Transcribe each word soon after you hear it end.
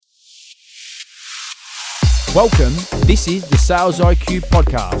Welcome, this is the Sales IQ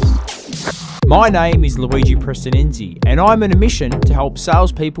Podcast. My name is Luigi Prestinenzi, and I'm on a mission to help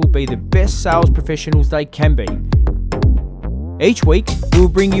salespeople be the best sales professionals they can be. Each week, we'll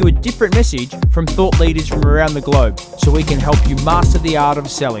bring you a different message from thought leaders from around the globe so we can help you master the art of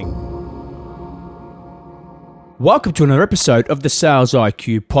selling. Welcome to another episode of the Sales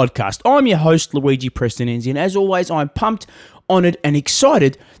IQ Podcast. I'm your host, Luigi Prestinenzi, and as always, I'm pumped, honoured and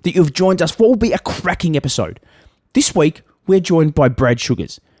excited that you've joined us for what will be a cracking episode. This week, we're joined by Brad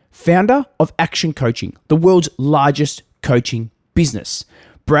Sugars, founder of Action Coaching, the world's largest coaching business.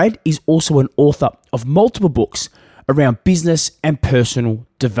 Brad is also an author of multiple books around business and personal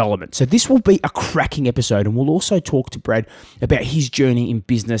development. So this will be a cracking episode, and we'll also talk to Brad about his journey in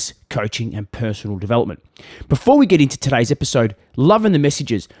business, coaching and personal development. Before we get into today's episode, loving the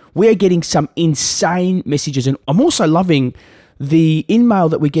messages. We are getting some insane messages, and I'm also loving the email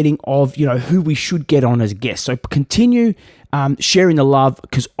that we're getting of, who we should get on as a guest. So continue sharing the love,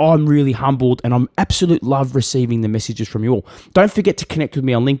 because I'm really humbled and I'm absolute love receiving the messages from you all. Don't forget to connect with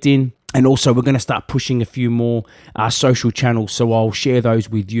me on LinkedIn. And also, we're going to start pushing a few more social channels, so I'll share those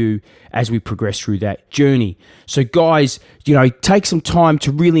with you as we progress through that journey. So guys, take some time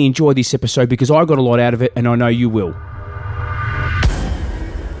to really enjoy this episode, because I got a lot out of it and I know you will.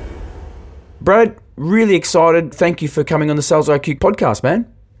 Brad, really excited. Thank you for coming on the Sales IQ Podcast,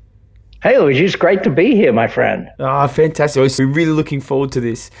 man. Hey, Luigi, it's great to be here, my friend. Fantastic. We're really looking forward to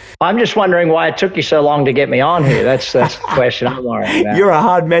this. I'm just wondering why it took you so long to get me on here. That's the question I'm worrying about. You're a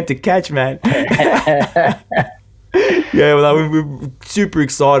hard man to catch, man. Yeah, well, we're super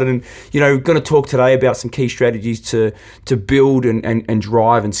excited, and we're going to talk today about some key strategies to build and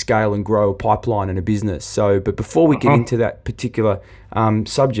drive and scale and grow a pipeline and a business. So, but before we get into that particular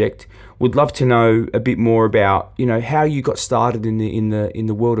subject, would love to know a bit more about how you got started in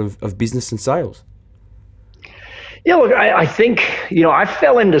the world of business and sales. Yeah, look, I think I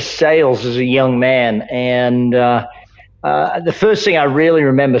fell into sales as a young man, and the first thing I really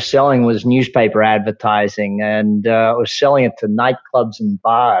remember selling was newspaper advertising, and I was selling it to nightclubs and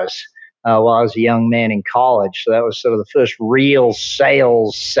bars while I was a young man in college. So that was sort of the first real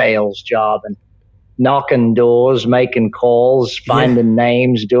sales job, and knocking doors, making calls, finding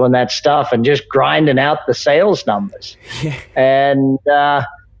names, doing that stuff, and just grinding out the sales numbers. Yeah. And I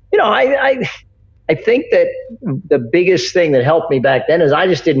think that the biggest thing that helped me back then is I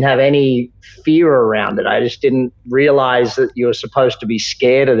just didn't have any fear around it. I just didn't realize that you were supposed to be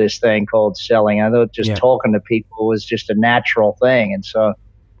scared of this thing called selling. I thought just talking to people was just a natural thing. And so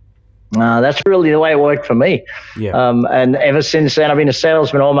that's really the way it worked for me. Yeah. And ever since then, I've been a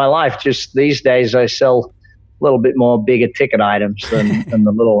salesman all my life. Just these days, I sell a little bit more bigger ticket items than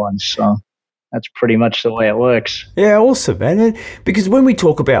the little ones. So that's pretty much the way it works. Yeah, awesome, man. Because when we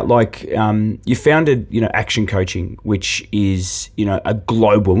talk about you founded, Action Coaching, which is, a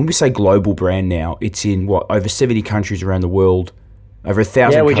global, when we say global brand now, it's in over 70 countries around the world, over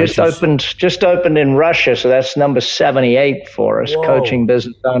 1,000 Yeah, we coaches. just opened in Russia, so that's number 78 for us. Whoa. Coaching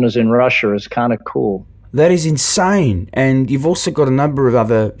business owners in Russia is kind of cool. That is insane. And you've also got a number of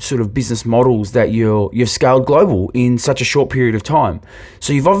other sort of business models that you've scaled global in such a short period of time.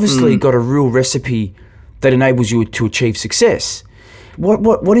 So you've obviously got a real recipe that enables you to achieve success.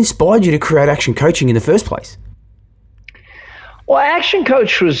 What inspired you to create Action Coaching in the first place? Well, Action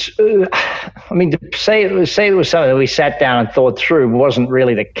Coach was, to say it was something that we sat down and thought through wasn't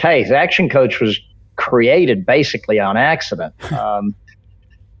really the case. Action Coach was created basically on accident. I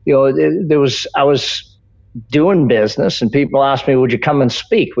was doing business, and people asked me, would you come and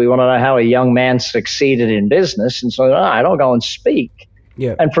speak? We want to know how a young man succeeded in business. And so I don't go and speak.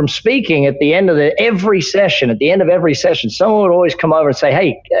 Yeah. And from speaking, at the end of every session, someone would always come over and say,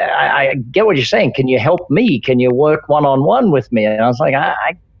 hey, I get what you're saying. Can you help me? Can you work one-on-one with me? And I was like,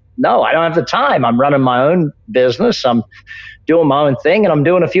 no, I don't have the time. I'm running my own business. I'm doing my own thing, and I'm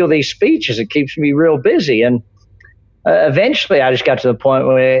doing a few of these speeches. It keeps me real busy. And eventually, I just got to the point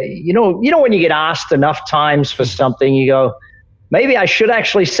where, when you get asked enough times for something, you go, maybe I should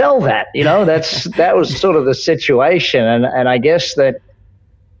actually sell that. That was sort of the situation. And I guess that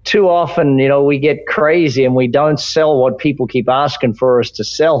too often, we get crazy and we don't sell what people keep asking for us to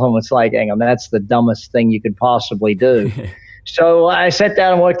sell them. It's like, hang on, that's the dumbest thing you could possibly do. So I sat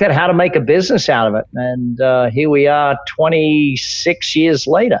down and worked out how to make a business out of it. And here we are 26 years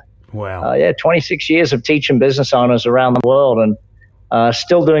later. Wow. 26 years of teaching business owners around the world, and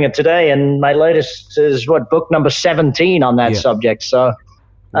still doing it today. And my latest is book number 17 on that subject. So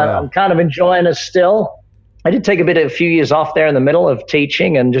I'm kind of enjoying it still. I did take a few years off there in the middle of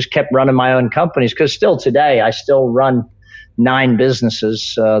teaching and just kept running my own companies, because still today I still run 9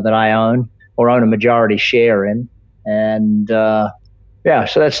 businesses that I own. or own a majority share in. And so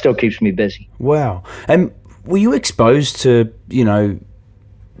that still keeps me busy. Wow. And were you exposed to,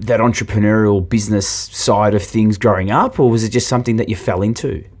 that entrepreneurial business side of things growing up, or was it just something that you fell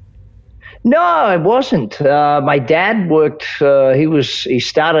into? No, it wasn't. My dad worked, he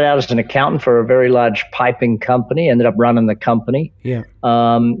started out as an accountant for a very large piping company, ended up running the company. Yeah.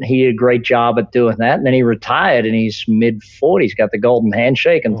 He did a great job at doing that. And then he retired in his mid-40s, got the golden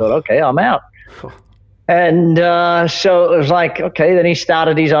handshake and thought, okay, I'm out. And so it was like, okay, then he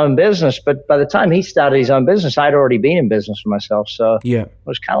started his own business. But by the time he started his own business, I'd already been in business for myself. So it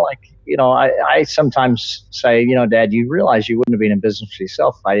was kind of like, I sometimes say, Dad, you realize you wouldn't have been in business for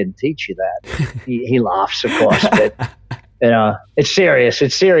yourself if I didn't teach you that. He laughs, of course. But, it's serious.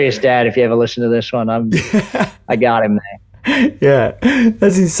 It's serious, Dad, if you ever listen to this one. I got him there. Yeah,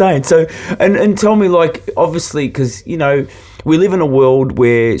 that's insane. So, and tell me, like, obviously, because, we live in a world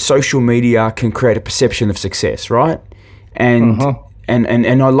where social media can create a perception of success, right? And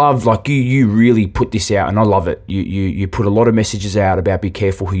and I love, like, you really put this out, and I love it. You put a lot of messages out about be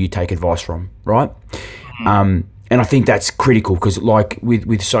careful who you take advice from, right? And I think that's critical because, like,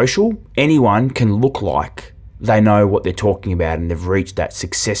 with social, anyone can look like they know what they're talking about and they've reached that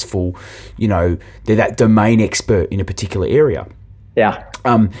successful, they're that domain expert in a particular area. Yeah.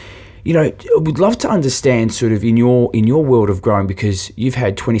 I would love to understand sort of in your world of growing, because you've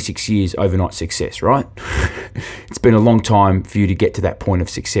had 26 years overnight success, right? It's been a long time for you to get to that point of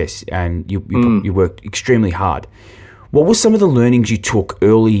success, and you worked extremely hard. What were some of the learnings you took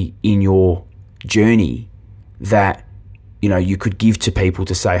early in your journey that, you could give to people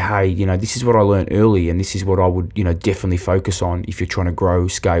to say, hey, this is what I learned early, and this is what I would, definitely focus on if you're trying to grow,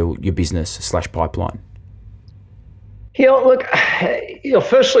 scale your business / pipeline? Look,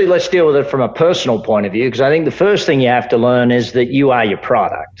 firstly, let's deal with it from a personal point of view, because I think the first thing you have to learn is that you are your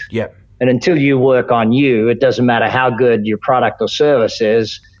product. Yep. And until you work on you, it doesn't matter how good your product or service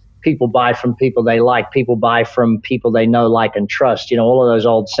is. People buy from people they like. People buy from people they know, like, and trust. All of those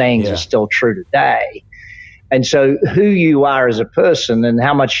old sayings are still true today. And so who you are as a person and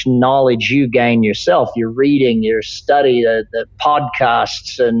how much knowledge you gain yourself, your reading, your study, the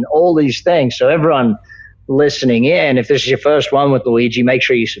podcasts and all these things. So everyone listening in, if this is your first one with Luigi, make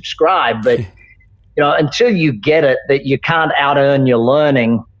sure you subscribe. But until you get it that you can't out earn your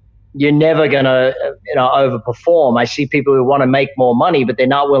learning, you're never gonna overperform. I see people who want to make more money, but they're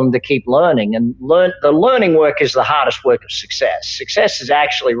not willing to keep learning. And the learning work is the hardest work of success. Success is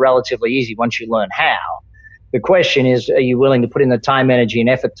actually relatively easy once you learn how. The question is, are you willing to put in the time, energy, and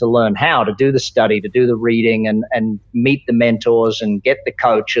effort to learn how, to do the study, to do the reading, and meet the mentors and get the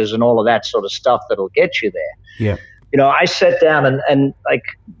coaches and all of that sort of stuff that'll get you there? Yeah. I sat down and like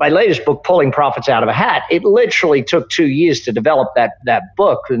my latest book, Pulling Profits Out of a Hat, it literally took 2 years to develop that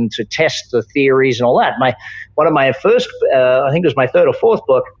book and to test the theories and all that. One of my first, I think it was my third or fourth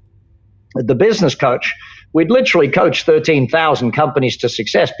book, The Business Coach, we'd literally coached 13,000 companies to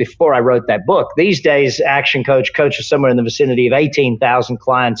success before I wrote that book. These days, Action Coach coaches somewhere in the vicinity of 18,000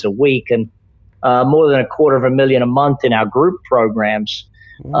 clients a week and more than $250,000 a month in our group programs.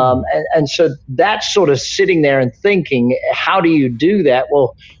 And so that's sort of sitting there and thinking, how do you do that?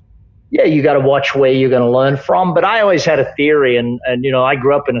 Well, yeah, you got to watch where you're going to learn from. But I always had a theory, and I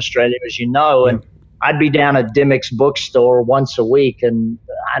grew up in Australia, as you know, and I'd be down at Dimick's bookstore once a week, and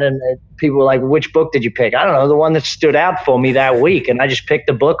people were like, which book did you pick? I don't know, the one that stood out for me that week. And I just picked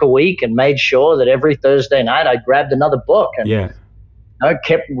a book a week and made sure that every Thursday night I grabbed another book and I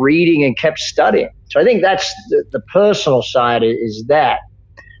kept reading and kept studying. So I think that's the personal side is that.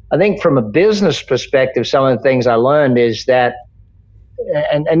 I think from a business perspective, some of the things I learned is that,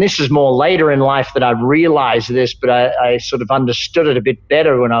 and this is more later in life that I realized this, but I sort of understood it a bit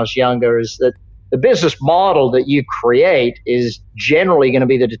better when I was younger, is that the business model that you create is generally going to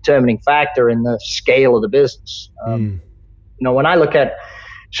be the determining factor in the scale of the business. When I look at,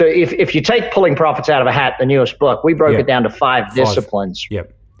 so if you take Pulling Profits Out of a Hat, the newest book, we broke it down to five disciplines.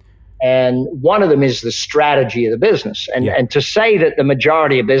 Yep. And one of them is the strategy of the business. And to say that the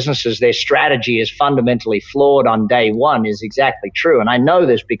majority of businesses, their strategy is fundamentally flawed on day one is exactly true. And I know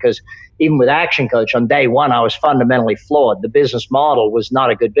this because even with Action Coach, on day one, I was fundamentally flawed. The business model was not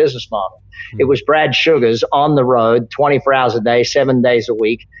a good business model. It was Brad Sugar's on the road, 24 hours a day, 7 days a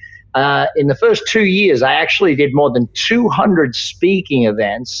week. In the first 2 years, I actually did more than 200 speaking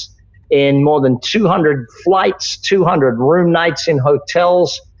events in more than 200 flights, 200 room nights in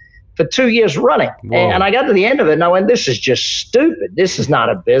hotels for 2 years running. And I got to the end of it and I went, this is just stupid. This is not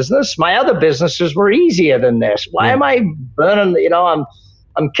a business. My other businesses were easier than this. Why am I burning,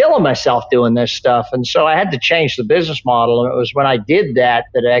 I'm killing myself doing this stuff. And so I had to change the business model. And it was when I did that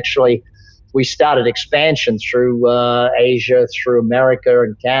actually we started expansion through Asia, through America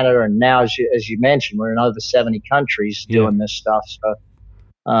and Canada, and now, as you mentioned, we're in over 70 countries doing this stuff. So,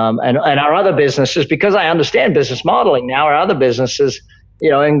 and our other businesses, because I understand business modeling now, our other businesses,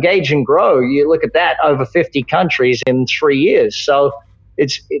 Engage and Grow, you look at that, over 50 countries in 3 years. So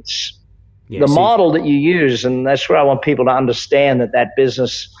it's the model that you use, and that's where I want people to understand that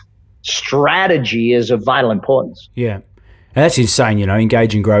business strategy is of vital importance. Yeah. And that's insane,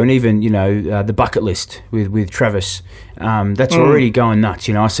 Engage and Grow, and even, the bucket list with Travis. That's already going nuts.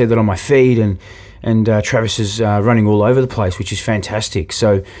 I see that on my feed, and Travis is running all over the place, which is fantastic.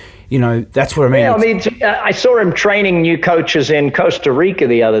 So, that's what I mean. Yeah, I saw him training new coaches in Costa Rica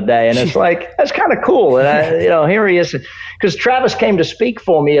the other day, and it's like, that's kind of cool. And, here he is. Because Travis came to speak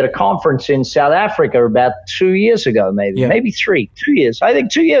for me at a conference in South Africa about 2 years ago, maybe 2 years. I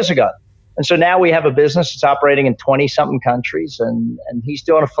think 2 years ago. And so now we have a business that's operating in 20-something countries, and he's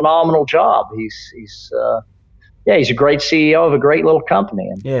doing a phenomenal job. He's a great CEO of a great little company.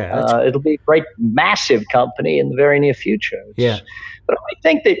 And, it'll be a great, massive company in the very near future. But I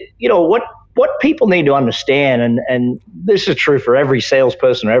think that, what people need to understand, and this is true for every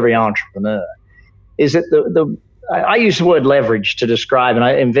salesperson or every entrepreneur, is that I use the word leverage to describe, and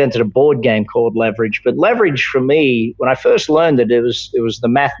I invented a board game called Leverage. But leverage for me, when I first learned it, it was the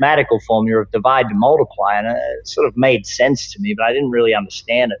mathematical formula of divide to multiply, and it sort of made sense to me, but I didn't really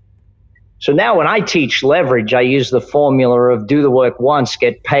understand it. So now when I teach leverage, I use the formula of do the work once,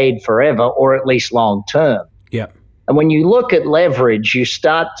 get paid forever, or at least long term. Yeah. And when you look at leverage, you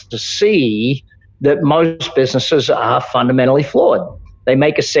start to see that most businesses are fundamentally flawed. They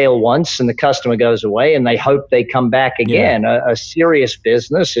make a sale once and the customer goes away and they hope they come back again. Yeah. A serious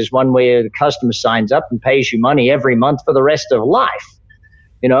business is one where the customer signs up and pays you money every month for the rest of life.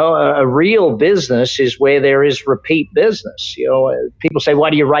 A real business is where there is repeat business. People say, why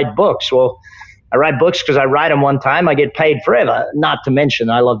do you write books? Well, I write books because I write them one time, I get paid forever. Not to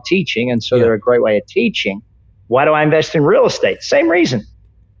mention I love teaching, and so they're a great way of teaching. Why do I invest in real estate? Same reason.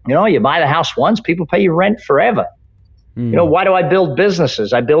 You buy the house once, people pay you rent forever. Why do I build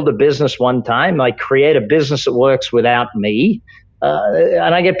businesses? I build a business one time. I create a business that works without me,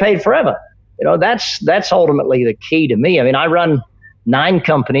 and I get paid forever. That's ultimately the key to me. I mean, I run 9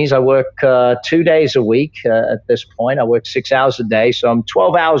 companies. I work 2 days a week at this point. I work 6 hours a day. So I'm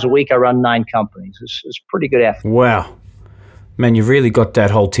 12 hours a week. I run 9 companies. It's pretty good effort. Wow. Man, you've really got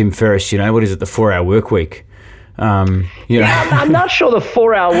that whole Tim Ferriss, what is it, the 4-hour work week? I'm not sure the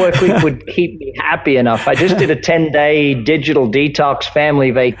 4-hour work week would keep me happy enough. I just did a 10-day digital detox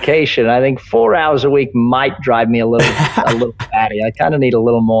family vacation. I think 4 hours a week might drive me a little batty. I kind of need a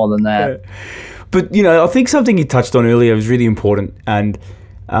little more than that. But, I think something you touched on earlier was really important. And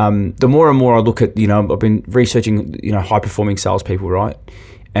the more and more I look at, I've been researching, high-performing salespeople, right?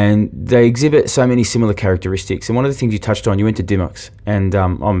 And they exhibit so many similar characteristics. And one of the things you touched on, you went to Dymocks. And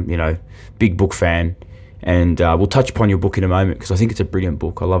I'm, big book fan. And we'll touch upon your book in a moment because I think it's a brilliant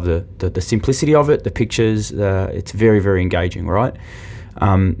book. I love the simplicity of it, the pictures. It's very, very engaging, right?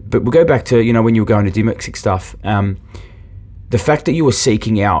 But we'll go back to, when you were going to Dymocks stuff. The fact that you were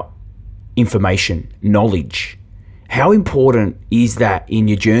seeking out information, knowledge, how important is that in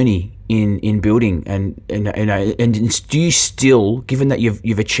your journey in building? And do you still, given that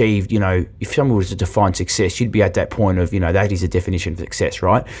you've achieved, if someone was to define success, you'd be at that point of, that is a definition of success,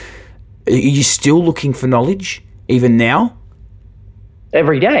 right? Are you still looking for knowledge even now?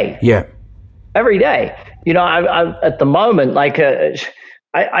 Every day. Yeah. Every day. I at the moment, like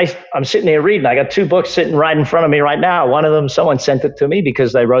I'm sitting here reading. I got 2 books sitting right in front of me right now. One of them, someone sent it to me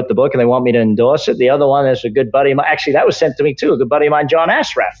because they wrote the book and they want me to endorse it. The other one is a good buddy of mine. Actually, that was sent to me too. A good buddy of mine, John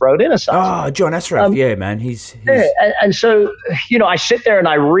Ashraf, wrote Innocence. Oh, John Ashraf. Yeah, man. He's... Yeah, and so, I sit there and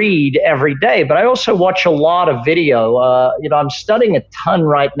I read every day, but I also watch a lot of video. I'm studying a ton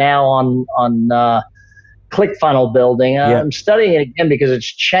right now on ClickFunnels building. I'm studying it again because it's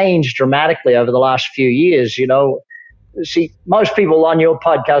changed dramatically over the last few years. See, most people on your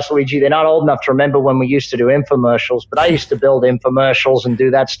podcast, Luigi, they're not old enough to remember when we used to do infomercials, but I used to build infomercials and do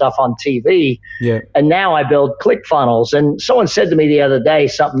that stuff on TV. Yeah. And now I build ClickFunnels. And someone said to me the other day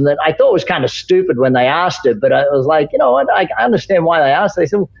something that I thought was kind of stupid when they asked it, but I was like, I understand why they asked. They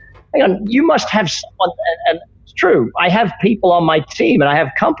said, well, hang on, you must have someone, and it's true. I have people on my team and I have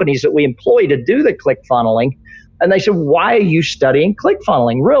companies that we employ to do the ClickFunneling. And they said, why are you studying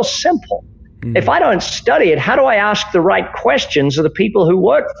ClickFunneling? Real simple. If I don't study it, how do I ask the right questions of the people who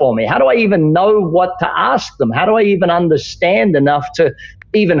work for me? How do I even know what to ask them? How do I even understand enough to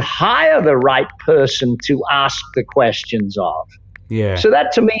even hire the right person to ask the questions of? Yeah. So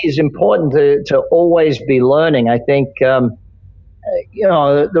that to me is important to always be learning. I think,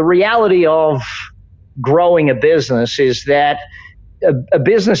 the reality of growing a business is that a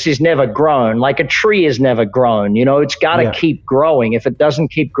business is never grown, like a tree is never grown. It's got to keep growing. If it doesn't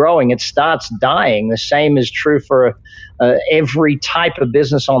keep growing, it starts dying. The same is true for every type of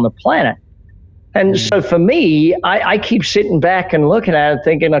business on the planet. And so for me, I keep sitting back and looking at it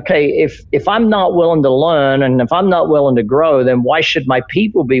thinking, okay, if I'm not willing to learn and if I'm not willing to grow, then why should my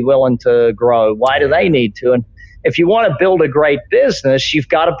people be willing to grow? Why do they need to? And if you want to build a great business, you've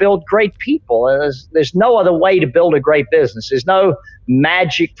got to build great people. And there's no other way to build a great business. There's no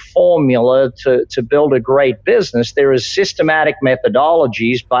magic formula to build a great business. There is systematic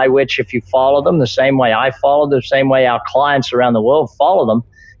methodologies by which, if you follow them the same way I follow them, the same way our clients around the world follow them,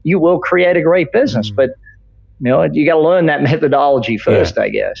 you will create a great business. But you got to learn that methodology first, I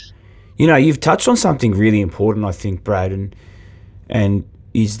guess. You've touched on something really important, I think, Brad, and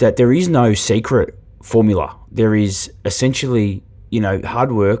is that there is no secret formula. There is essentially,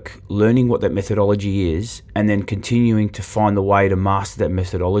 hard work, learning what that methodology is, and then continuing to find the way to master that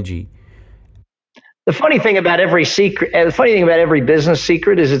methodology. The funny thing about every business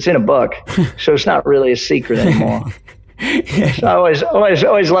secret is it's in a book, so it's not really a secret anymore. So I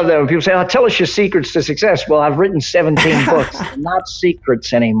always love that when people say, tell us your secrets to success. Well, I've written 17 books. They're not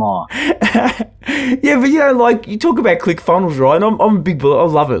secrets anymore. Yeah, but you talk about ClickFunnels, right? And I'm a big believer. I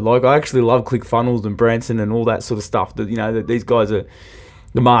love it. I actually love ClickFunnels and Branson and all that sort of stuff. That these guys are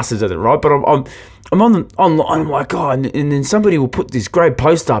the masters at it, right? But I'm online. I'm like, and then somebody will put this great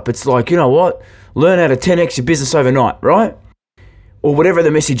post up. It's like, you know what? Learn how to 10x your business overnight, right? Or whatever the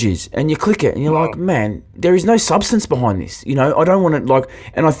message is, and you click it, and you're like, man, there is no substance behind this. I don't want to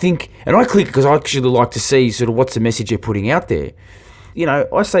and I click it because I actually like to see sort of what's the message they're putting out there.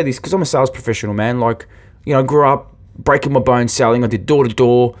 I say this because I'm a sales professional, man. I grew up breaking my bones selling. I did door to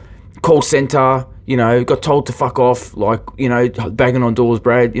door, call center. Got told to fuck off, banging on doors,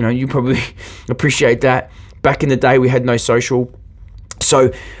 Brad. You probably appreciate that. Back in the day, we had no social.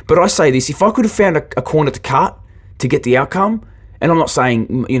 So, but I say this: if I could have found a corner to cut to get the outcome. And I'm not saying,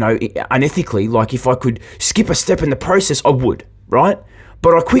 unethically, if I could skip a step in the process, I would, right?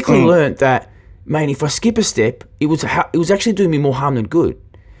 But I quickly learned that, man, if I skip a step, it was actually doing me more harm than good.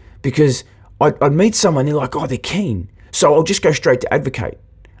 Because I'd meet someone, they're like, they're keen. So I'll just go straight to advocate.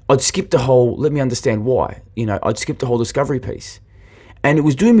 I'd skip the whole, let me understand why. I'd skip the whole discovery piece. And it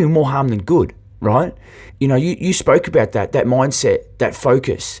was doing me more harm than good, right? You spoke about that mindset, that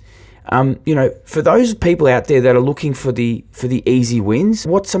focus. For those people out there that are looking for the easy wins,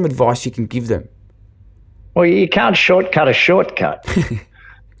 what's some advice you can give them? Well, you can't shortcut a shortcut.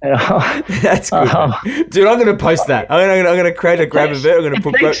 That's good, dude. I'm going to post that. I'm going to create a grab of it. I'm going to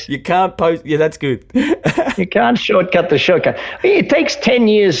put. You can't post. Yeah, that's good. You can't shortcut the shortcut. It takes 10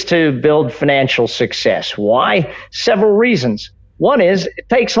 years to build financial success. Why? Several reasons. One is it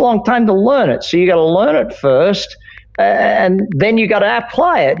takes a long time to learn it, so you got to learn it first. And then you got to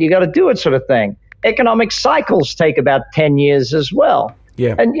apply it. You got to do it, sort of thing. Economic cycles take about 10 years as well.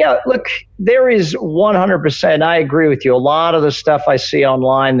 Yeah. And look, there is 100%. I agree with you. A lot of the stuff I see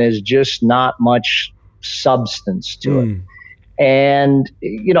online, there's just not much substance to it. And,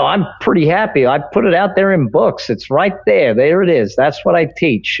 I'm pretty happy. I put it out there in books. It's right there. There it is. That's what I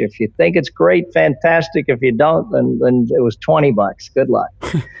teach. If you think it's great, fantastic. If you don't, then it was $20. Good luck.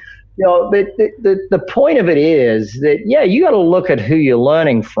 The point of it is that, you got to look at who you're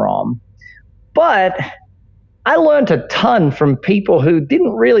learning from. But I learned a ton from people who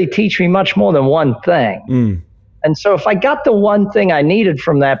didn't really teach me much more than one thing. And so if I got the one thing I needed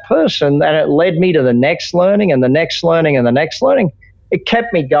from that person, then it led me to the next learning and the next learning and the next learning. It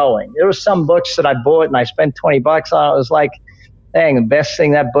kept me going. There were some books that I bought and I spent $20 on. It was like, dang, the best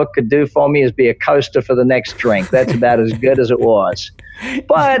thing that book could do for me is be a coaster for the next drink. That's about as good as it was.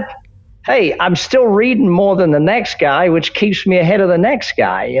 But hey, I'm still reading more than the next guy, which keeps me ahead of the next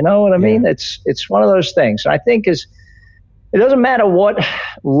guy. You know what I mean? It's one of those things. I think it doesn't matter what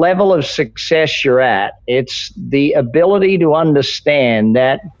level of success you're at. It's the ability to understand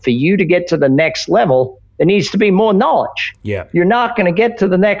that for you to get to the next level, there needs to be more knowledge. Yeah. You're not going to get to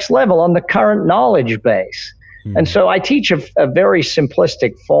the next level on the current knowledge base. And so I teach a very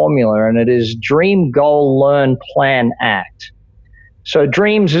simplistic formula, and it is dream, goal, learn, plan, act. So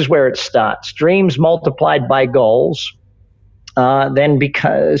dreams is where it starts. Dreams multiplied by goals.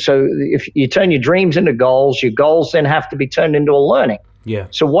 So if you turn your dreams into goals, your goals then have to be turned into a learning. Yeah.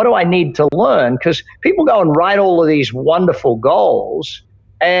 So what do I need to learn? Because people go and write all of these wonderful goals,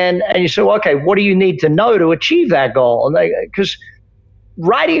 and you say, well, okay, what do you need to know to achieve that goal? Because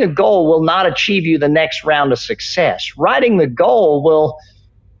writing a goal will not achieve you the next round of success. Writing the goal will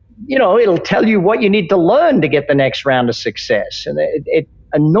it'll tell you what you need to learn to get the next round of success. And it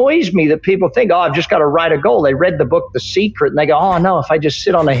annoys me that people think, I've just got to write a goal. They read the book The Secret and they go, no, if I just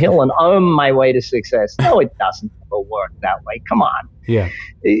sit on a hill and own my way to success. No, it doesn't work that way. Come on. Yeah.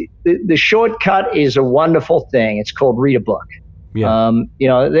 The shortcut is a wonderful thing. It's called read a book. Yeah.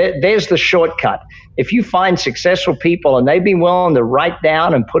 There's the shortcut. If you find successful people and they've been willing to write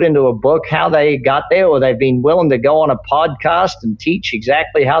down and put into a book how they got there, or they've been willing to go on a podcast and teach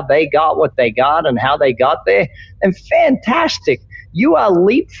exactly how they got what they got and how they got there, then fantastic. You are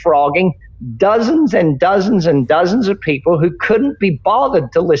leapfrogging dozens and dozens and dozens of people who couldn't be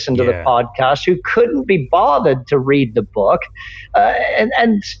bothered to listen to the podcast, who couldn't be bothered to read the book.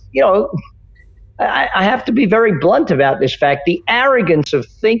 I have to be very blunt about this fact. The arrogance of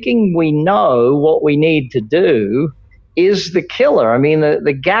thinking we know what we need to do is the killer. I mean,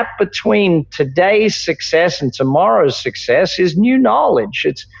 the gap between today's success and tomorrow's success is new knowledge.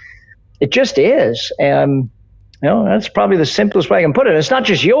 It just is. That's probably the simplest way I can put it. It's not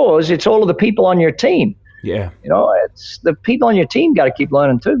just yours. It's all of the people on your team. Yeah. It's the people on your team got to keep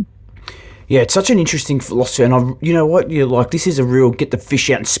learning too. Yeah, it's such an interesting philosophy, and you know what? You're like, this is a real get the fish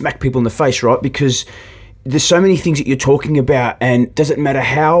out and smack people in the face, right? Because there's so many things that you're talking about, and it doesn't matter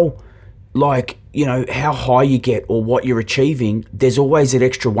how high you get or what you're achieving, there's always that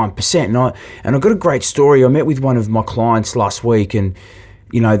extra 1%. And I got a great story. I met with one of my clients last week, and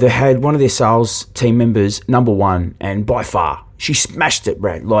they had one of their sales team members number one, and by far she smashed it,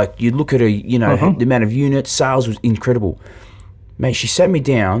 Brad. Like, you look at her, the amount of units, sales was incredible. Mate, she sat me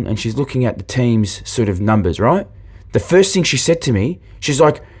down and she's looking at the team's sort of numbers, right? The first thing she said to me, she's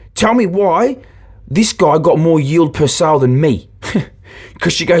like, tell me why this guy got more yield per sale than me.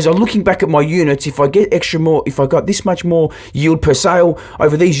 Because she goes, I'm looking back at my units. If I got this much more yield per sale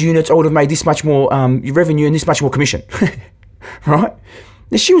over these units, I would have made this much more revenue and this much more commission. Right?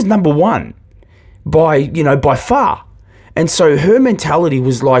 Now, she was number one by far. And so her mentality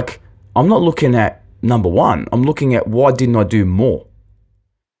was like, I'm not looking at number one, I'm looking at why didn't I do more?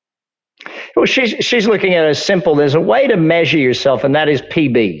 Well, she's looking at it as simple. There's a way to measure yourself, and that is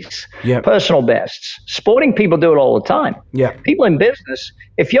PBs, personal bests. Sporting people do it all the time. Yeah. People in business,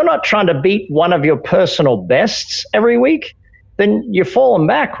 if you're not trying to beat one of your personal bests every week, then you're falling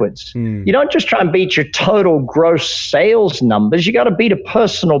backwards. You don't just try and beat your total gross sales numbers. You got to beat a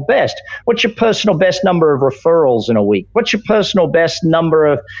personal best. What's your personal best number of referrals in a week? What's your personal best number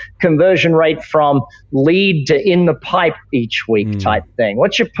of conversion rate from lead to in the pipe each week type thing?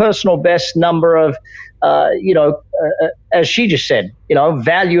 What's your personal best number of, as she just said,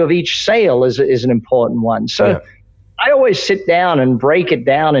 value of each sale is an important one. So I always sit down and break it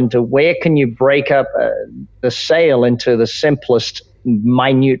down into where can you break up the sale into the simplest,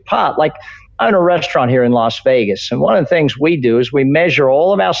 minute part. Like, I own a restaurant here in Las Vegas, and one of the things we do is we measure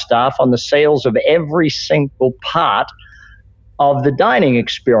all of our staff on the sales of every single part of the dining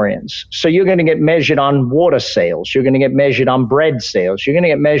experience. So you're going to get measured on water sales. You're going to get measured on bread sales. You're going to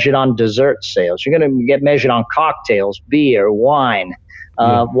get measured on dessert sales. You're going to get measured on cocktails, beer, wine,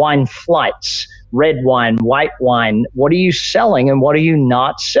 wine flights, red wine, white wine. What are you selling and what are you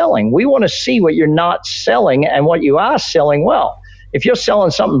not selling? We want to see what you're not selling and what you are selling well. If you're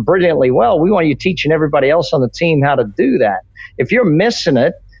selling something brilliantly well, we want you teaching everybody else on the team how to do that. If you're missing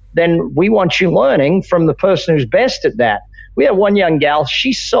it, then we want you learning from the person who's best at that. We had one young gal,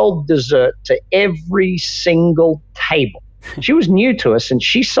 she sold dessert to every single table. She was new to us, and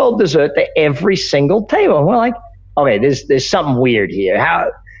she sold dessert to every single table. And we're like, okay, there's something weird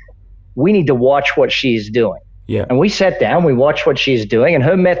here. We need to watch what she's doing. Yeah. And we sat down, we watched what she's doing, and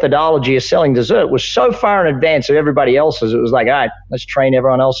her methodology of selling dessert was so far in advance of everybody else's. It was like, all right, let's train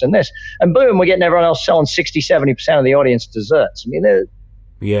everyone else in this. And boom, we're getting everyone else selling 60, 70% of the audience desserts. I mean,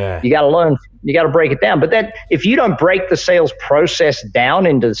 you got to learn, you got to break it down. But if you don't break the sales process down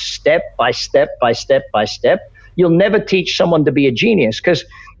into step by step by step by step, you'll never teach someone to be a genius. Because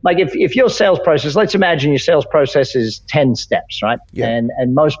like if your sales process, let's imagine your sales process is 10 steps, right? Yeah.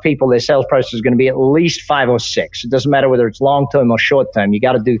 And most people, their sales process is going to be at least 5 or 6. It doesn't matter whether it's long-term or short-term. You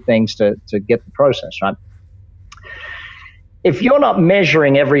got to do things to get the process, right? If you're not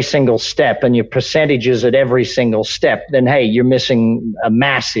measuring every single step and your percentages at every single step, then, hey, you're missing a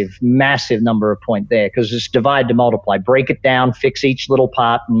massive, massive number of points there, because it's divide to multiply. Break it down, fix each little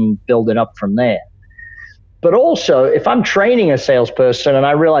part, and build it up from there. But also, if I'm training a salesperson and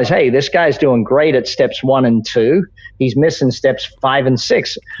I realize, hey, this guy's doing great at steps 1 and 2, he's missing steps 5 and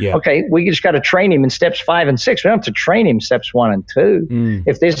 6. Yeah. Okay, we just got to train him in steps 5 and 6. We don't have to train him steps 1 and 2.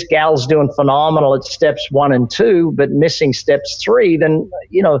 If this gal's doing phenomenal at steps 1 and 2, but missing steps 3, then,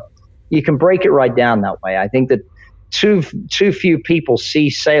 you can break it right down that way. I think that too few people see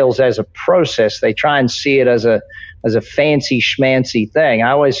sales as a process. They try and see it as a fancy schmancy thing.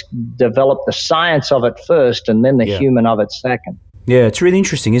 I always develop the science of it first and then the human of it second. Yeah, it's really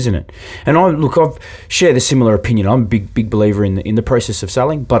interesting, isn't it? And I've shared a similar opinion. I'm a big believer in the process of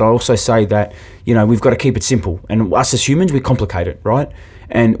selling, but I also say that, we've got to keep it simple. And us as humans, we complicate it, right?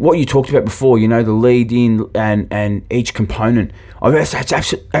 And what you talked about before, the lead in and each component, that's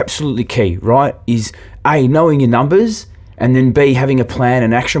absolutely key, right? Is A, knowing your numbers, and then B, having a plan,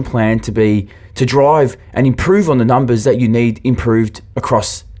 an action plan to drive and improve on the numbers that you need improved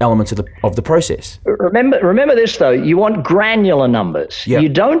across elements of the process. Remember this though, you want granular numbers. Yep. You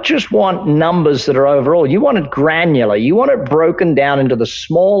don't just want numbers that are overall. You want it granular. You want it broken down into the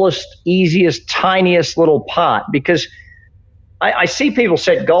smallest, easiest, tiniest little part, because I see people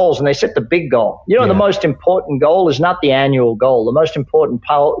set goals and they set the big goal. The most important goal is not the annual goal. The most important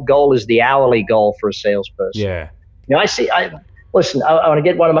goal is the hourly goal for a salesperson. Yeah. Listen, I want to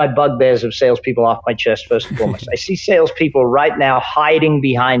get one of my bugbears of salespeople off my chest first and foremost. I see salespeople right now hiding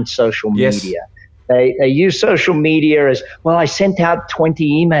behind social media. They use social media as, well, I sent out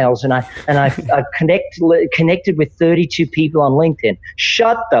 20 emails and I've connected with 32 people on LinkedIn.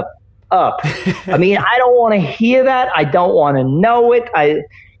 Shut the up. I mean, I don't want to hear that. I don't want to know it.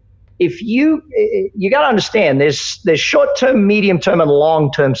 You got to understand, there's short-term, medium-term, and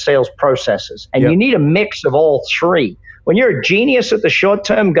long-term sales processes, and you need a mix of all three. When you're a genius at the short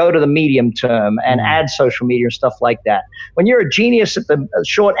term, go to the medium term and add social media and stuff like that. When you're a genius at the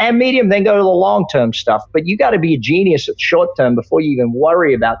short and medium, then go to the long term stuff. But you got to be a genius at short term before you even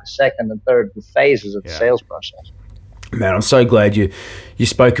worry about the second and third phases of the sales process. Man, I'm so glad you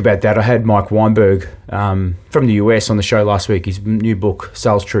spoke about that. I had Mike Weinberg from the US on the show last week, his new book,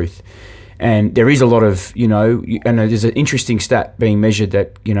 Sales Truth. And there is a lot of, and there's an interesting stat being measured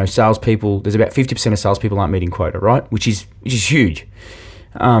that, salespeople, there's about 50% of salespeople aren't meeting quota, right? Which is huge.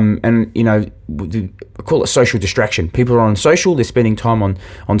 I call it social distraction. People are on social, they're spending time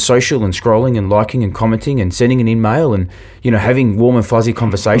on social and scrolling and liking and commenting and sending an email and, having warm and fuzzy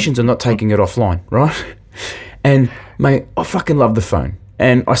conversations and not taking it offline, right? And, mate, I fucking love the phone.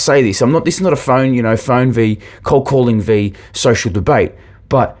 And I say this, this is not a phone, phone v cold calling v social debate.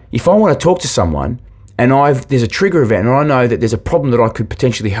 But if I want to talk to someone and there's a trigger event and I know that there's a problem that I could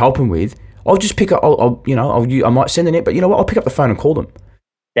potentially help them with, I'll just pick up. I might send an but you know what? I'll pick up the phone and call them.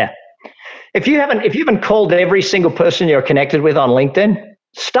 Yeah. If you haven't called every single person you're connected with on LinkedIn,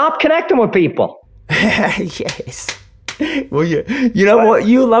 stop connecting with people. Yes. Well, you know what?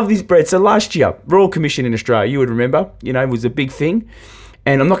 You love this, Brett. So last year, Royal Commission in Australia, you would remember, it was a big thing,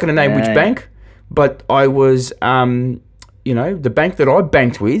 and I'm not going to name which bank, but I was. The bank that I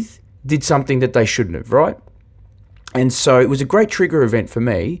banked with did something that they shouldn't have, right? And so it was a great trigger event for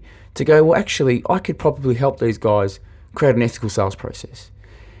me to go, well, actually, I could probably help these guys create an ethical sales process.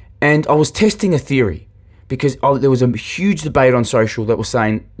 And I was testing a theory because there was a huge debate on social that was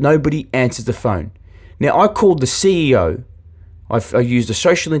saying nobody answers the phone. Now, I called the CEO. I used a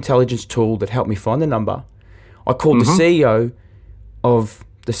social intelligence tool that helped me find the number. I called the CEO of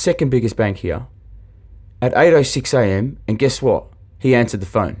the second biggest bank here at 8:06 a.m. and guess what? He answered the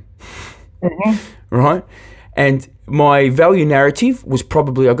phone. Right? And my value narrative was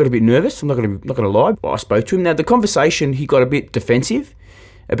probably, I got a bit nervous. I'm not going to lie. I spoke to him. Now, the conversation, he got a bit defensive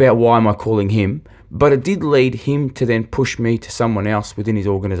about why am I calling him, but it did lead him to then push me to someone else within his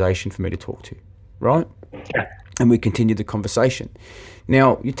organization for me to talk to, right? Yeah. And we continued the conversation.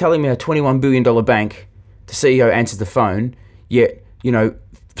 Now, you're telling me a $21 billion bank, the CEO answers the phone, yet,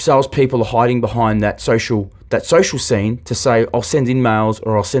 salespeople are hiding behind that social scene to say, I'll send emails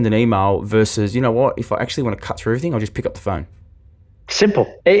or I'll send an email versus, you know what, if I actually want to cut through everything, I'll just pick up the phone. Simple.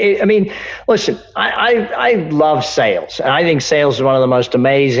 I mean, listen, I love sales. And I think sales is one of the most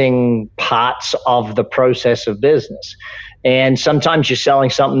amazing parts of the process of business. And sometimes you're selling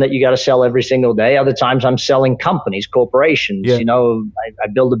something that you got to sell every single day. Other times I'm selling companies, corporations. Yeah. I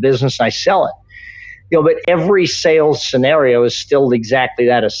build a business and I sell it. But every sales scenario is still exactly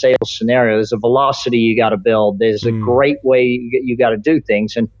that, a sales scenario. There's a velocity you got to build. There's a great way you got to do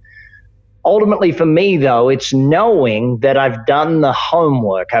things. And ultimately for me, though, it's knowing that I've done the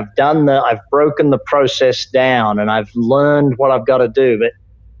homework. I've broken the process down and I've learned what I've got to do. But,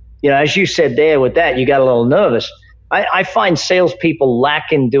 as you said there with that, you got a little nervous. I find salespeople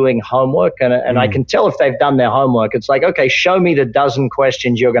lack in doing homework, and I can tell if they've done their homework. It's like, okay, show me the dozen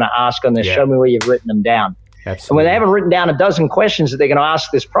questions you're going to ask on this. Yeah. Show me where you've written them down. Absolutely. And when they haven't written down a dozen questions that they're going to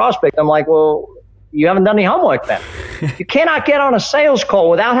ask this prospect, I'm like, well, you haven't done any homework then. You cannot get on a sales call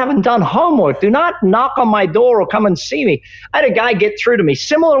without having done homework. Do not knock on my door or come and see me. I had a guy get through to me,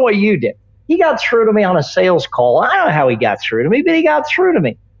 similar to what you did. He got through to me on a sales call. I don't know how he got through to me, but he got through to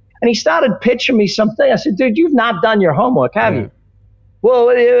me. And he started pitching me something. I said, dude, you've not done your homework, have you? Well,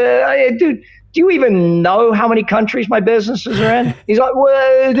 dude, do you even know how many countries my businesses are in? He's like,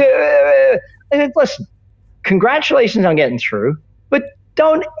 well, I said, listen, congratulations on getting through, but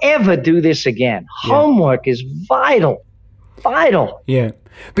don't ever do this again. Yeah. Homework is vital. Yeah.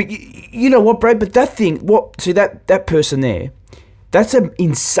 But you know what, Brad? But that person there, that's an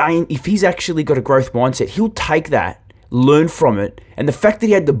insane, if he's actually got a growth mindset, he'll take that, learn from it, and the fact that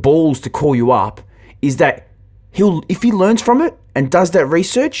he had the balls to call you up is that if he learns from it and does that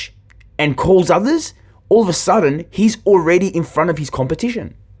research and calls others, all of a sudden he's already in front of his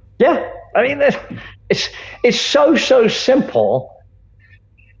competition. Yeah, I mean, it's so simple.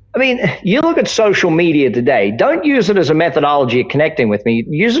 I mean, you look at social media today. Don't use it as a methodology of connecting with me.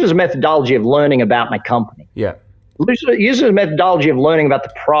 Use it as a methodology of learning about my company. Yeah. Use it as a methodology of learning about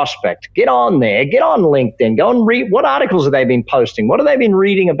the prospect. Get on there. Get on LinkedIn. Go and read what articles have they been posting. What have they been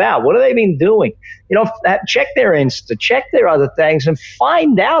reading about? What have they been doing? You know, check their Insta. Check their other things and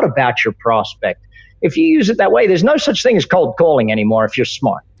find out about your prospect. If you use it that way, there's no such thing as cold calling anymore if you're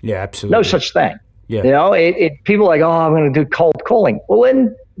smart. Yeah, absolutely. No such thing. Yeah. You know, people are like, oh, I'm going to do cold calling. Well,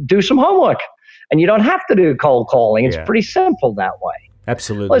 then do some homework. And you don't have to do cold calling. It's pretty simple that way.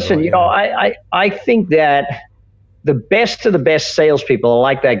 Absolutely. Listen, you know, I think that the best of the best salespeople are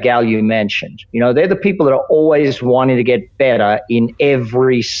like that gal you mentioned. You know, they're the people that are always wanting to get better in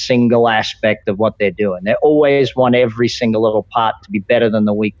every single aspect of what they're doing. They always want every single little part to be better than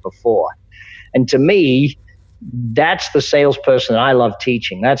the week before. And to me, that's the salesperson that I love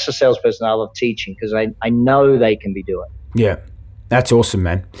teaching. That's the salesperson I love teaching because I know they can be doing it. Yeah. That's awesome,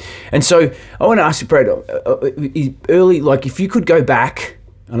 man. And so I want to ask you, Brad, early, like if you could go back,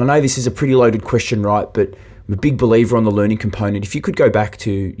 and I know this is a pretty loaded question, right? But I'm a big believer on the learning component. If you could go back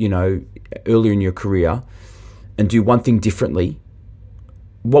to, you know, earlier in your career and do one thing differently,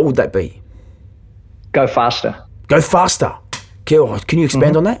 what would that be? Go faster. Go faster. Can you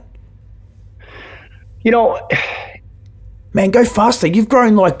expand on that? You know, man, go faster. You've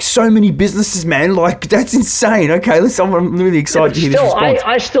grown like so many businesses, man. Like that's insane. Okay, I'm really excited to hear this response.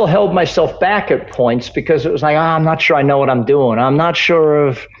 I still held myself back at points because it was like, I'm not sure I know what I'm doing. I'm not sure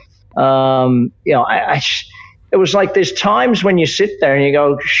of, you know, it was like there's times when you sit there and you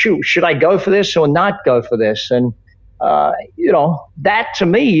go, shoot, should I go for this or not go for this? And, you know, that to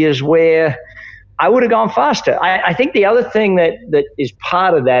me is where I would have gone faster. I think the other thing that is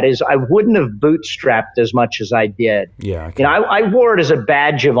part of that is I wouldn't have bootstrapped as much as I did. Yeah. Okay. You know, I wore it as a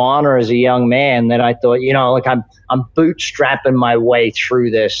badge of honor as a young man that I thought, you know, like I'm bootstrapping my way through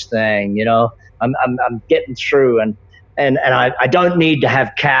this thing. You know, I'm getting through and I don't need to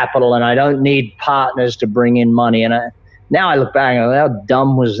have capital and I don't need partners to bring in money. And now I look back and go, how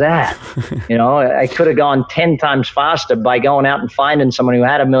dumb was that? You know, I could have gone 10 times faster by going out and finding someone who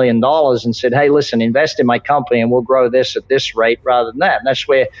had $1 million and said, hey, listen, invest in my company and we'll grow this at this rate rather than that. And that's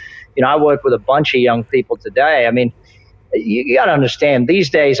where, you know, I work with a bunch of young people today. I mean, you got to understand, these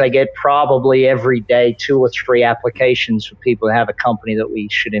days I get probably every day 2 or 3 applications for people who have a company that we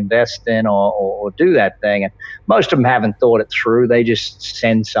should invest in or do that thing. And most of them haven't thought it through. They just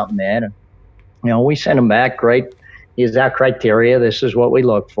send something in and, you know, we send them back. Great. Here's our criteria. This is what we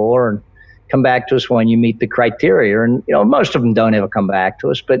look for, and come back to us when you meet the criteria. And, you know, most of them don't ever come back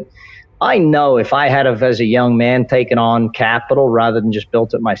to us. But I know if I had, as a young man, taken on capital rather than just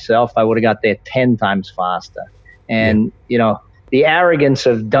built it myself, I would have got there 10 times faster. And, you know, the arrogance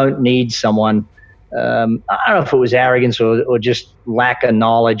of don't need someone, I don't know if it was arrogance or just lack of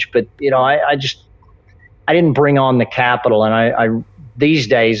knowledge, but, you know, I didn't bring on the capital. And these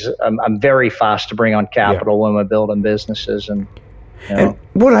days, I'm very fast to bring on capital when we're building businesses. And, you know. And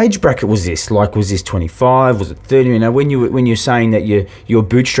what age bracket was this? Like, was this 25? Was it 30? You know, when you're saying that you're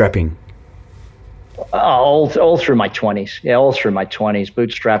bootstrapping. All through my 20s. Yeah, all through my 20s.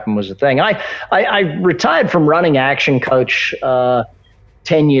 Bootstrapping was the thing. I retired from running Action Coach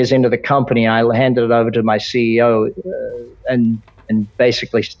 10 years into the company. I handed it over to my CEO and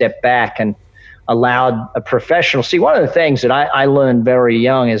basically stepped back and allowed a professional. See, one of the things that I learned very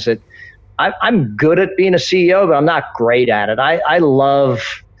young is that I'm good at being a CEO, but I'm not great at it. I love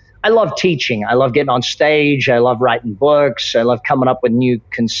teaching. I love getting on stage. I love writing books. I love coming up with new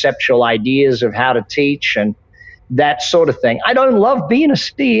conceptual ideas of how to teach and that sort of thing. I don't love being a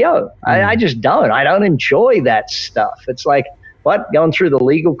CEO. I just don't. I don't enjoy that stuff. It's like, what? Going through the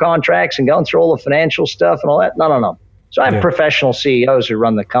legal contracts and going through all the financial stuff and all that? No. So I have professional CEOs who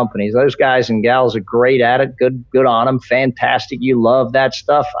run the companies. Those guys and gals are great at it. Good on them. Fantastic. You love that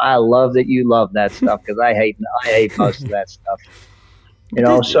stuff. I love that you love that stuff because I hate most of that stuff.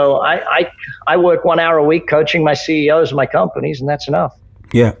 So I work 1 hour a week coaching my CEOs of my companies, and that's enough.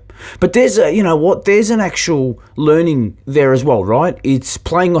 Yeah. But there's there's an actual learning there as well, right? It's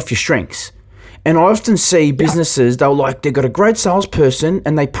playing off your strengths. And I often see businesses, they've got a great salesperson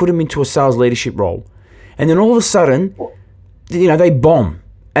and they put them into a sales leadership role. And then all of a sudden, they bomb.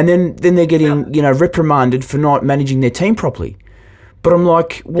 And then they're getting, reprimanded for not managing their team properly. But I'm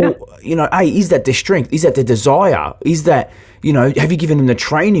like, is that their strength? Is that their desire? Is that, have you given them the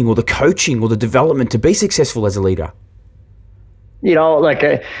training or the coaching or the development to be successful as a leader?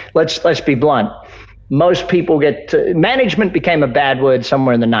 Let's be blunt. Most people management became a bad word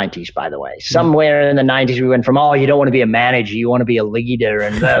somewhere in the 90s, by the way. Somewhere in the 90s, we went from, you don't want to be a manager, you want to be a leader.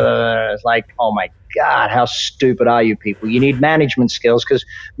 And it's like, oh my God, how stupid are you people? You need management skills, because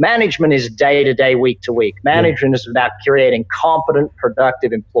management is day to day, week to week. Management is about creating competent,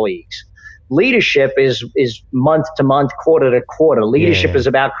 productive employees. Leadership is month to month, quarter to quarter. Leadership is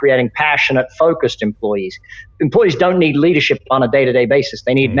about creating passionate, focused employees. Employees don't need leadership on a day-to-day basis.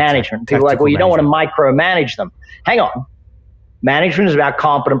 They need management. People are like, well, you don't want to micromanage them. Hang on. Management is about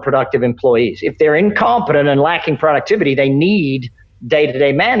competent, productive employees. If they're incompetent and lacking productivity, they need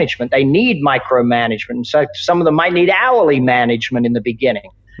day-to-day management. They need micromanagement. So some of them might need hourly management in the beginning.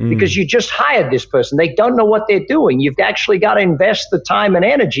 Because you just hired this person. They don't know what they're doing. You've actually got to invest the time and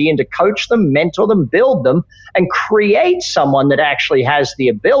energy into coach them, mentor them, build them, and create someone that actually has the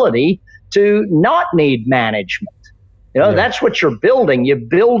ability to not need management. That's what you're building. You're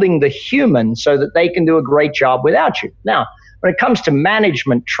building the human so that they can do a great job without you. Now, when it comes to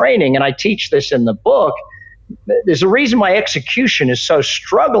management training, and I teach this in the book, there's a reason why execution is so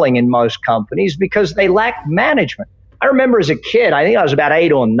struggling in most companies, because they lack management. I remember as a kid, I think I was about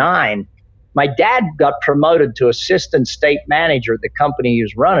 8 or 9, my dad got promoted to assistant state manager at the company he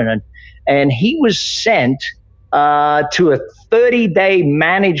was running, and he was sent to a 30-day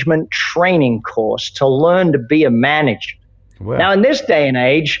management training course to learn to be a manager. Wow. Now, in this day and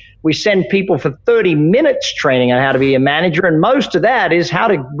age, we send people for 30 minutes training on how to be a manager, and most of that is how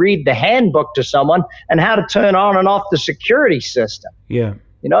to read the handbook to someone and how to turn on and off the security system. Yeah.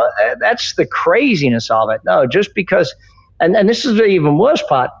 That's the craziness of it. No, just because, and this is the even worse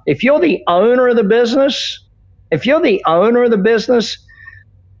part. If you're the owner of the business,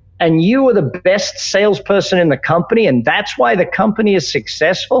 and you are the best salesperson in the company, and that's why the company is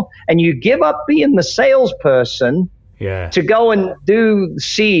successful, and you give up being the salesperson to go and do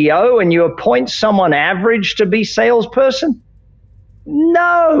CEO, and you appoint someone average to be salesperson,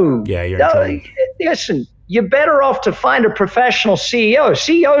 no. Yeah, you're listen. You're better off to find a professional CEO.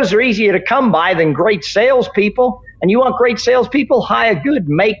 CEOs are easier to come by than great salespeople. And you want great salespeople? Hire good,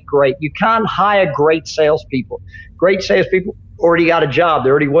 make great. You can't hire great salespeople. Great salespeople already got a job.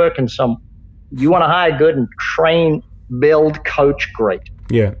 They're already working some. You want to hire good and train, build, coach great.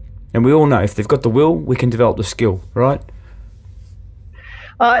 Yeah. And we all know if they've got the will, we can develop the skill, right?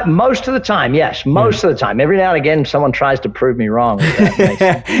 Most of the time, yes. Most of the time. Every now and again, someone tries to prove me wrong.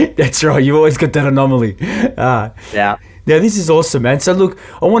 That's right. You've always got that anomaly. Yeah. Now, this is awesome, man. So, look,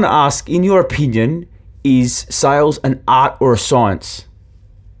 I want to ask, in your opinion, is sales an art or a science?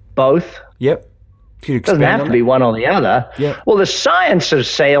 Both. Yep. It doesn't have to be one or the other. Yep. Well, the science of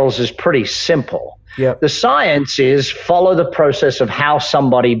sales is pretty simple. Yep. The science is follow the process of how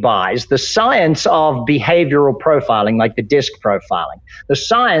somebody buys. The science of behavioral profiling, like the DISC profiling. The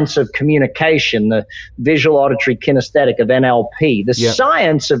science of communication, the visual, auditory, kinesthetic of NLP. The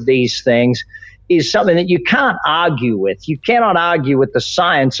science of these things is something that you can't argue with. You cannot argue with the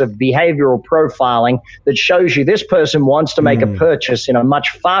science of behavioral profiling that shows you this person wants to make a purchase in a much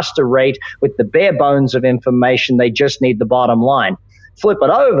faster rate with the bare bones of information. They just need the bottom line. Flip it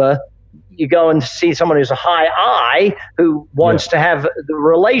over. You go and see someone who's a high I who wants to have the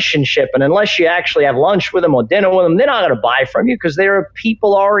relationship. And unless you actually have lunch with them or dinner with them, they're not going to buy from you because they're a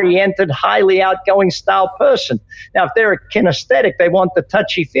people-oriented, highly outgoing style person. Now, if they're a kinesthetic, they want the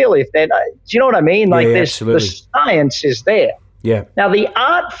touchy-feely. Do you know what I mean? Like the science is there. Yeah. Now, the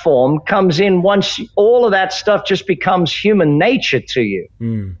art form comes in once all of that stuff just becomes human nature to you.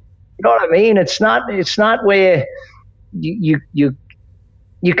 You know what I mean? It's not where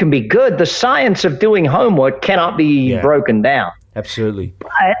you can be good. The science of doing homework cannot be broken down. Absolutely.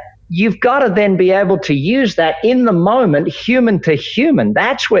 But you've got to then be able to use that in the moment, human to human.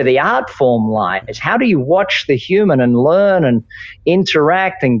 That's where the art form lies. How do you watch the human and learn and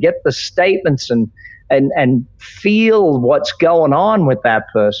interact and get the statements and feel what's going on with that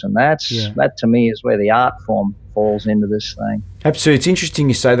person? That to me is where the art form falls into this thing. Absolutely. It's interesting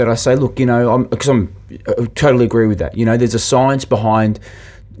you say that. I say, look, I totally agree with that. There's a science behind,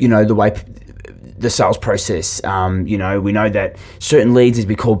 the way the sales process. We know that certain leads need to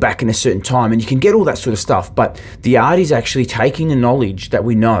be called back in a certain time, and you can get all that sort of stuff. But the art is actually taking the knowledge that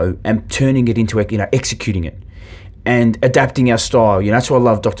we know and turning it into, executing it and adapting our style. That's why I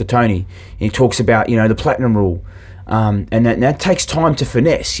love Dr. Tony. He talks about, the platinum rule. And that takes time to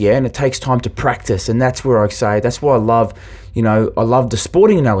finesse, and it takes time to practice. And that's where I say, that's why I love the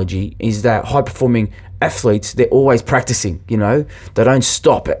sporting analogy, is that high-performing athletes, they're always practicing, they don't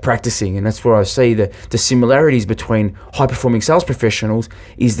stop at practicing. And that's where I see the similarities between high-performing sales professionals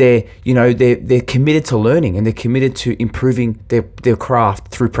is they're committed to learning, and they're committed to improving their craft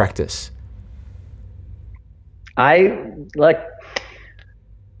through practice.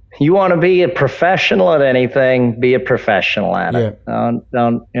 You want to be a professional at anything, be a professional at it.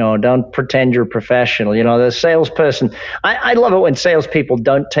 Don't pretend you're professional. The salesperson, I love it when salespeople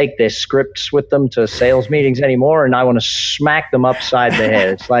don't take their scripts with them to sales meetings anymore, and I want to smack them upside the head.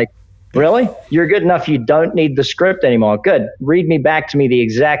 It's like, really? You're good enough, you don't need the script anymore. Good. Read me back to me the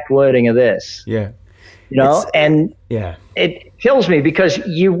exact wording of this. Yeah. It kills me, because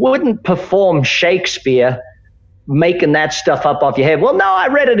you wouldn't perform Shakespeare making that stuff up off your head. Well, no, I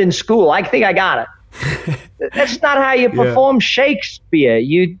read it in school. I think I got it. That's not how you perform Shakespeare.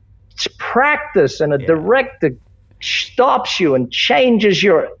 You practice, and a director stops you and changes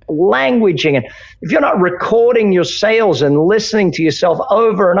your languaging. And if you're not recording your sales and listening to yourself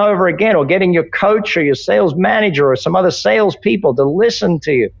over and over again, or getting your coach or your sales manager or some other sales people to listen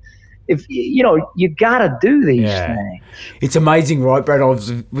to you, you got to do these things. It's amazing, right, Brad? I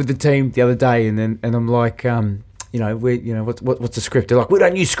was with the team the other day, and I'm like, what's the script? They're like, we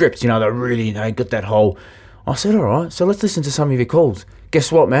don't use scripts. They really, got that whole. I said, all right, so let's listen to some of your calls.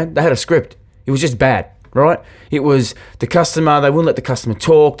 Guess what, man? They had a script. It was just bad, right? It was the customer. They wouldn't let the customer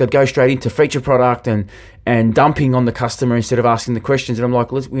talk. They'd go straight into feature product and dumping on the customer instead of asking the questions. And I'm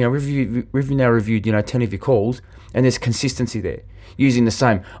like, let's, we've now reviewed, 10 of your calls, and there's consistency there. Using the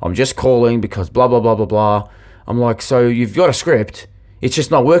same, I'm just calling because blah, blah, blah, blah, blah. I'm like, so you've got a script. It's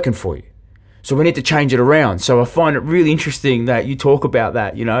just not working for you. So we need to change it around. So I find it really interesting that you talk about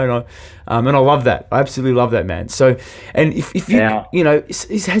that, and I love that. I absolutely love that, man. So, and if you,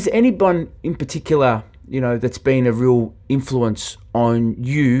 has anyone in particular, that's been a real influence on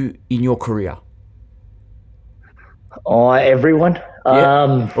you in your career? Oh, everyone.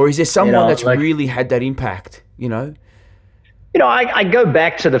 Yeah. Or is there someone that's really had that impact, I go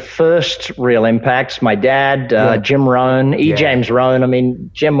back to the first real impacts. My dad, Jim Rohn, James Rohn. I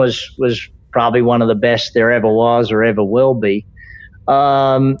mean, Jim was probably one of the best there ever was or ever will be.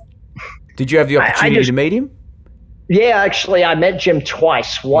 Did you have the opportunity to meet him? Yeah, actually, I met Jim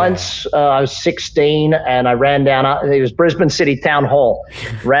twice. Once I was 16, and I ran down. It was Brisbane City Town Hall.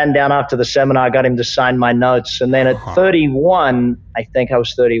 Ran down after the seminar, got him to sign my notes. And then at 31, I think I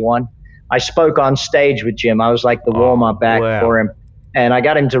was 31, I spoke on stage with Jim. I was like the warm-up act for him. And I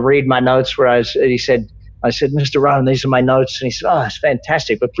got him to read my notes I said, Mr. Rohn, these are my notes. And he said, oh, it's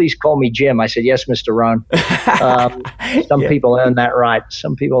fantastic, but please call me Jim. I said, yes, Mr. Rohn. Some people earn that right.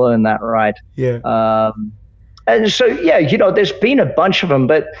 Some people earn that right. Yeah. And so, there's been a bunch of them,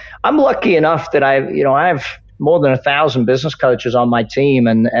 but I'm lucky enough that I have more than 1,000 business coaches on my team.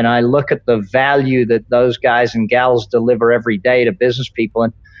 And I look at the value that those guys and gals deliver every day to business people.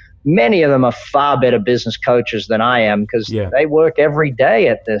 And many of them are far better business coaches than I am, because they work every day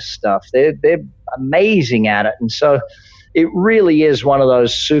at this stuff. They're amazing at it. And so it really is one of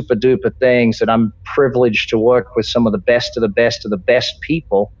those super duper things that I'm privileged to work with some of the best of the best of the best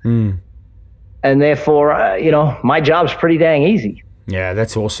people. Mm. And therefore, my job's pretty dang easy. Yeah,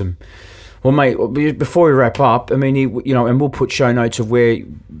 that's awesome. Well, mate, before we wrap up, I mean, and we'll put show notes of where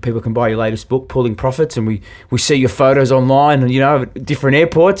people can buy your latest book, Pulling Profits, and we see your photos online, and at different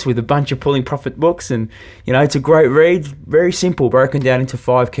airports with a bunch of Pulling Profit books, and it's a great read, very simple, broken down into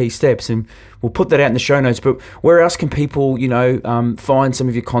 5 key steps, and we'll put that out in the show notes. But where else can people, find some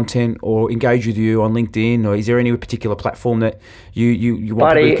of your content or engage with you on LinkedIn, or is there any particular platform that you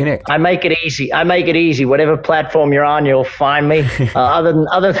want to reconnect? I make it easy. Whatever platform you're on, you'll find me. Other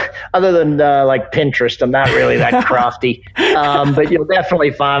than like Pinterest, I'm not really that crafty. But you'll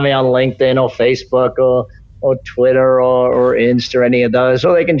definitely find me on LinkedIn or Facebook or Twitter or Insta, or any of those.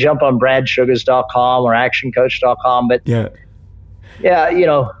 Or they can jump on bradsugars.com or actioncoach.com. But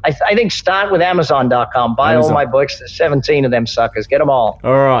I think start with Amazon.com. Buy all my books. There's 17 of them suckers. Get them all.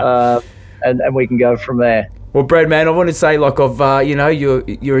 All right. And we can go from there. Well, Brad, man, I want to say,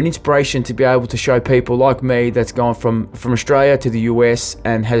 you're an inspiration to be able to show people like me that's gone from Australia to the US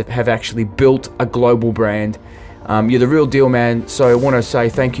and have actually built a global brand. You're the real deal, man. So I want to say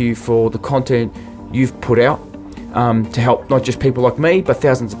thank you for the content you've put out to help not just people like me, but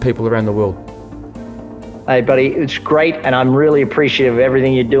thousands of people around the world. Hey, buddy, it's great, and I'm really appreciative of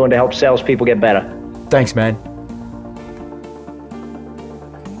everything you're doing to help salespeople get better. Thanks, man.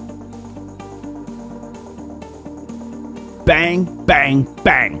 Bang, bang,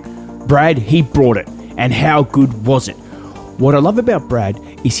 bang. Brad, he brought it. And how good was it? What I love about Brad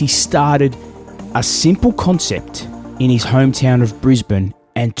is he started a simple concept in his hometown of Brisbane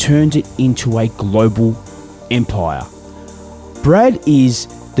and turned it into a global empire. Brad is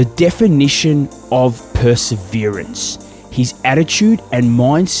the definition of perseverance. His attitude and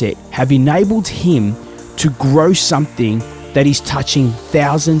mindset have enabled him to grow something that is touching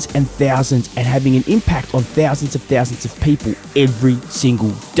thousands and thousands and having an impact on thousands of people every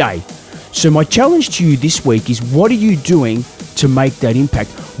single day. So my challenge to you this week is, what are you doing to make that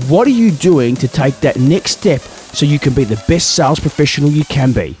impact? What are you doing to take that next step so you can be the best sales professional you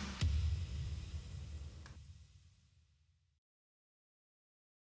can be?